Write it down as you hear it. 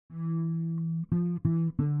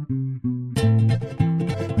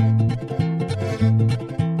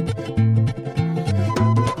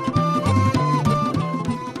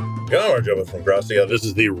Joe from Gracia. This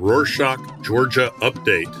is the Rorschach, Georgia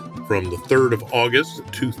update from the 3rd of August,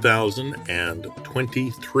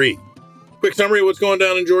 2023. Quick summary of what's going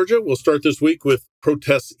down in Georgia. We'll start this week with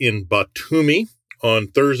protests in Batumi. On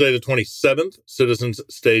Thursday, the 27th, citizens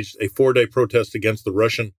staged a 4-day protest against the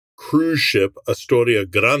Russian cruise ship Astoria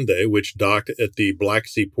Grande, which docked at the Black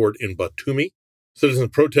Sea port in Batumi.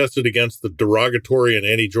 Citizens protested against the derogatory and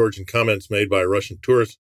anti-Georgian comments made by Russian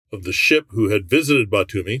tourists of the ship who had visited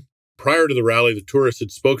Batumi. Prior to the rally, the tourists had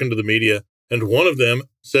spoken to the media, and one of them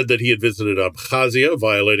said that he had visited Abkhazia,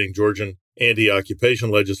 violating Georgian anti-occupation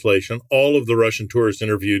legislation. All of the Russian tourists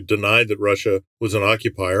interviewed denied that Russia was an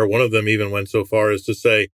occupier. One of them even went so far as to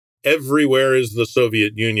say, "Everywhere is the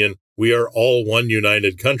Soviet Union. We are all one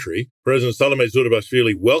united country." President Salome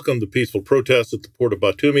Zurabishvili welcomed the peaceful protests at the port of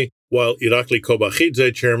Batumi, while Irakli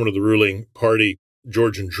Kobakhidze, chairman of the ruling party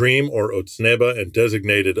Georgian Dream, or Otzneba, and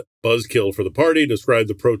designated buzzkill for the party, described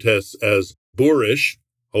the protests as boorish,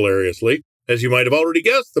 hilariously. As you might have already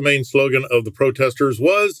guessed, the main slogan of the protesters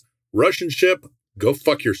was, "Russian ship, go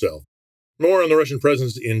fuck yourself." More on the Russian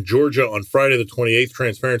presence in Georgia. On Friday, the 28th,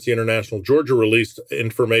 Transparency International Georgia released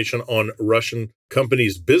information on Russian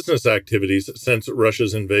companies' business activities since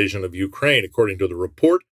Russia's invasion of Ukraine. According to the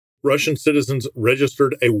report, Russian citizens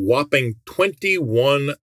registered a whopping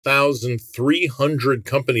 21,300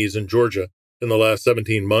 companies in Georgia in the last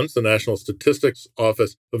 17 months. The National Statistics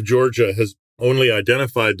Office of Georgia has only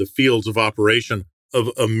identified the fields of operation of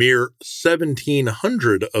a mere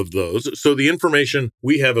 1,700 of those. So the information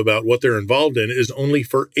we have about what they're involved in is only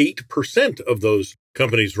for 8% of those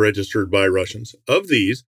companies registered by Russians. Of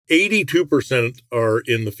these, 82% are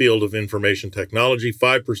in the field of information technology,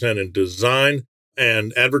 5% in design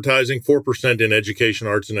and advertising, 4% in education,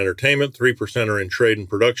 arts, and entertainment, 3% are in trade and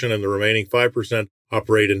production, and the remaining 5%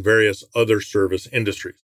 operate in various other service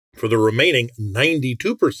industries. For the remaining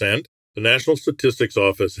 92%, the National Statistics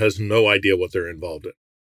Office has no idea what they're involved in.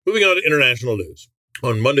 Moving on to international news.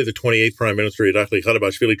 On Monday, the 28th, Prime Minister Irakli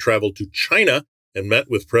Garibashvili traveled to China and met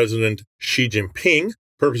with President Xi Jinping. The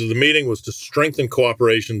purpose of the meeting was to strengthen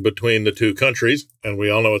cooperation between the two countries, and we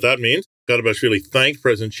all know what that means. Garibashvili thanked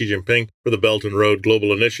President Xi Jinping for the Belt and Road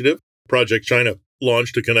Global Initiative, Project China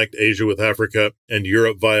launched to connect Asia with Africa and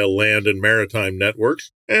Europe via land and maritime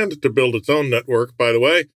networks, and to build its own network, by the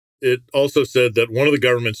way. It also said that one of the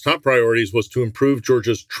government's top priorities was to improve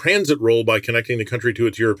Georgia's transit role by connecting the country to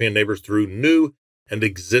its European neighbors through new and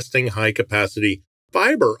existing high-capacity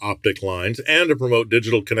fiber optic lines and to promote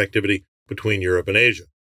digital connectivity between Europe and Asia.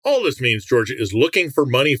 All this means Georgia is looking for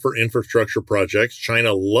money for infrastructure projects.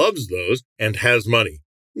 China loves those and has money.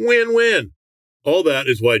 Win-win. All that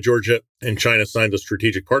is why Georgia and China signed the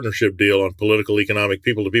strategic partnership deal on political, economic,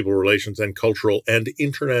 people-to-people relations, and cultural and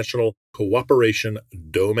international cooperation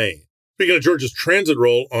domain. Speaking of Georgia's transit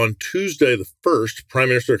role, on Tuesday the 1st, Prime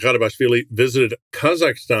Minister Garibashvili visited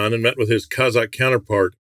Kazakhstan and met with his Kazakh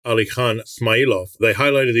counterpart, Alikhan Smailov. They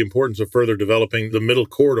highlighted the importance of further developing the Middle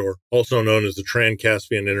Corridor, also known as the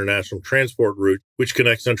Trans-Caspian International Transport Route, which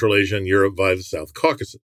connects Central Asia and Europe via the South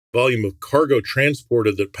Caucasus. Volume of cargo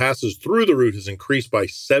transported that passes through the route has increased by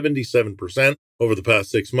 77% over the past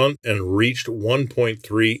 6 months and reached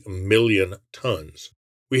 1.3 million tons.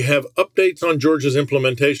 We have updates on Georgia's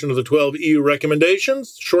implementation of the 12 EU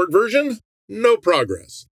recommendations. Short version, no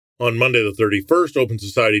progress. On Monday the 31st, Open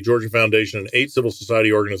Society Georgia Foundation and 8 civil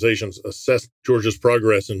society organizations assessed Georgia's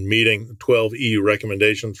progress in meeting 12 EU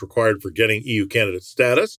recommendations required for getting EU candidate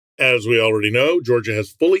status. As we already know, Georgia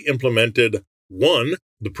has fully implemented 1,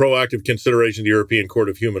 the proactive consideration of the European Court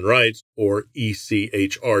of Human Rights, or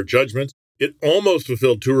ECHR judgments. It almost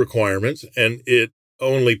fulfilled 2 requirements, and it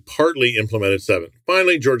only partly implemented 7.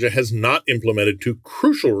 Finally, Georgia has not implemented 2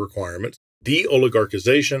 crucial requirements,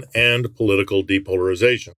 de-oligarchization and political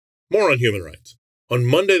depolarization. More on human rights. On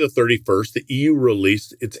Monday the 31st, the EU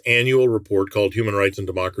released its annual report called Human Rights and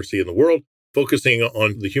Democracy in the World, focusing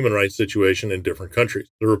on the human rights situation in different countries.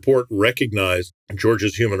 The report recognized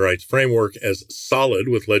Georgia's human rights framework as solid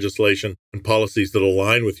with legislation and policies that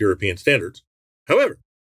align with European standards. However,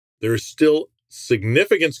 there is still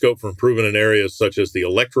significant scope for improvement in areas such as the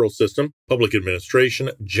electoral system, public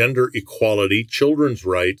administration, gender equality, children's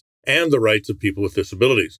rights, and the rights of people with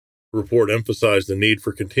disabilities. The report emphasized the need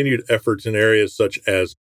for continued efforts in areas such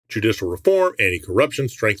as judicial reform, anti-corruption,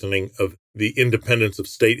 strengthening of the independence of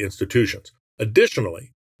state institutions.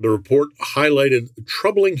 Additionally, the report highlighted a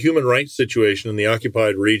troubling human rights situation in the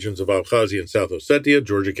occupied regions of Abkhazia and South Ossetia.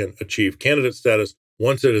 Georgia can achieve candidate status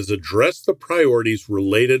once it has addressed the priorities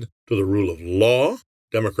related to the rule of law,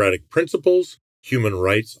 democratic principles, human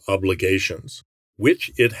rights obligations,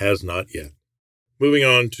 which it has not yet. Moving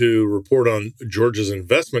on to report on Georgia's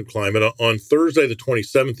investment climate. On Thursday, the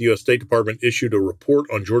 27th, the U.S. State Department issued a report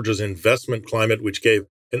on Georgia's investment climate, which gave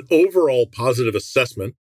an overall positive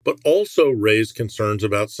assessment, but also raised concerns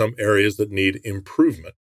about some areas that need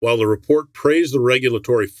improvement. While the report praised the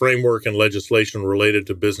regulatory framework and legislation related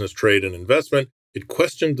to business, trade, and investment, it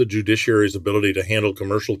questioned the judiciary's ability to handle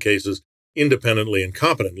commercial cases independently and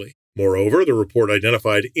competently. Moreover, the report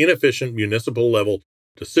identified inefficient municipal-level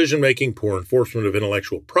decision-making, poor enforcement of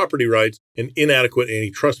intellectual property rights, and inadequate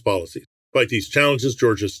antitrust policies. Despite these challenges,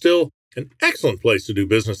 Georgia is still an excellent place to do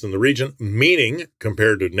business in the region, meaning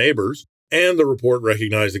compared to neighbors, and the report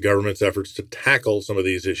recognized the government's efforts to tackle some of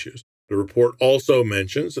these issues. The report also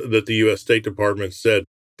mentions that the U.S. State Department said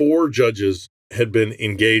 4 judges had been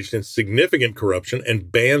engaged in significant corruption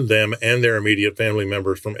and banned them and their immediate family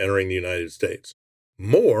members from entering the United States.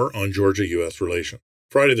 More on Georgia-U.S. relations.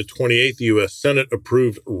 Friday the 28th, the U.S. Senate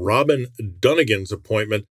approved Robin Dunnigan's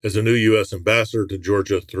appointment as a new U.S. ambassador to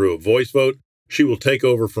Georgia through a voice vote. She will take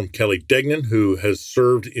over from Kelly Degnan, who has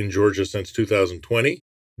served in Georgia since 2020.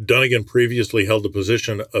 Dunnigan previously held the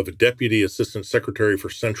position of Deputy Assistant Secretary for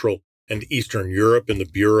Central and Eastern Europe in the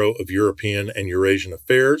Bureau of European and Eurasian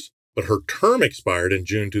Affairs, but her term expired in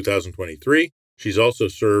June 2023. She's also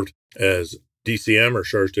served as DCM, or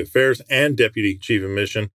Charge d'Affaires, and Deputy Chief of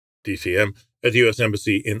Mission, DCM, at the U.S.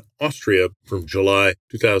 Embassy in Austria from July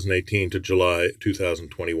 2018 to July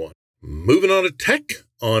 2021. Moving on to tech.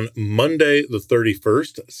 On Monday, the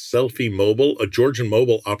 31st, Selfie Mobile, a Georgian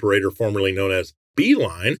mobile operator formerly known as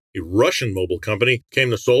Beeline, a Russian mobile company,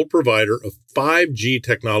 became the sole provider of 5G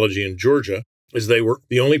technology in Georgia, as they were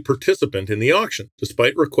the only participant in the auction,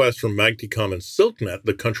 despite requests from Magticom and SilkNet,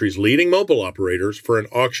 the country's leading mobile operators, for an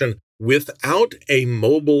auction without a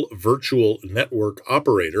mobile virtual network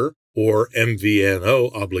operator, or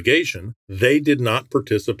MVNO, obligation. They did not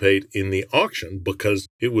participate in the auction because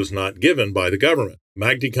it was not given by the government.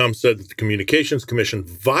 Magticom said that the Communications Commission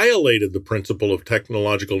violated the principle of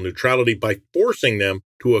technological neutrality by forcing them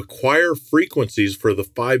to acquire frequencies for the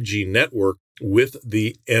 5G network with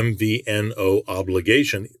the MVNO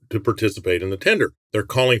obligation to participate in the tender. They're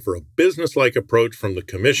calling for a business-like approach from the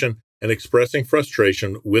Commission and expressing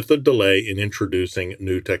frustration with the delay in introducing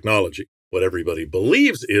new technology. What everybody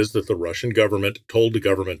believes is that the Russian government told the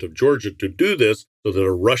government of Georgia to do this so that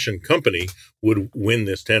a Russian company would win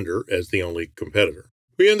this tender as the only competitor.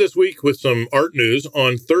 We end this week with some art news.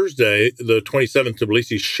 On Thursday, the 27th,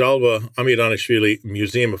 Tbilisi Shalva Amidanishvili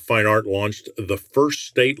Museum of Fine Art launched the first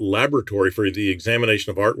state laboratory for the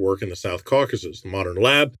examination of artwork in the South Caucasus. The modern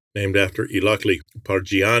lab, named after Irakli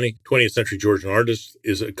Pargiani, 20th century Georgian artist,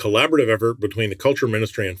 is a collaborative effort between the Culture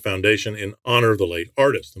Ministry and Foundation in honor of the late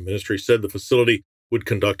artist. The ministry said the facility would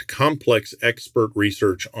conduct complex expert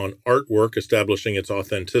research on artwork, establishing its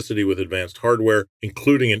authenticity with advanced hardware,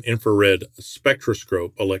 including an infrared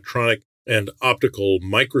spectroscope, electronic and optical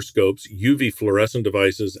microscopes, UV fluorescent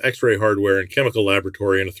devices, X-ray hardware, and chemical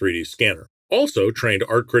laboratory, and a 3D scanner. Also, trained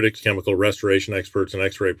art critics, chemical restoration experts, and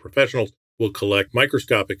X-ray professionals will collect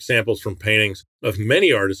microscopic samples from paintings of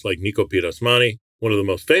many artists like Niko Pirasmani, one of the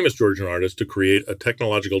most famous Georgian artists, to create a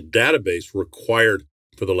technological database required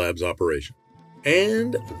for the lab's operation.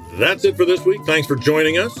 And that's it for this week. Thanks for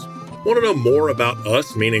joining us. Want to know more about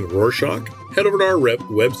us, meaning Rorschach? Head over to our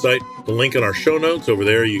website, the link in our show notes. Over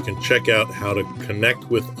there, you can check out how to connect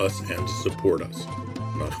with us and support us.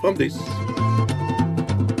 Nachmamdis.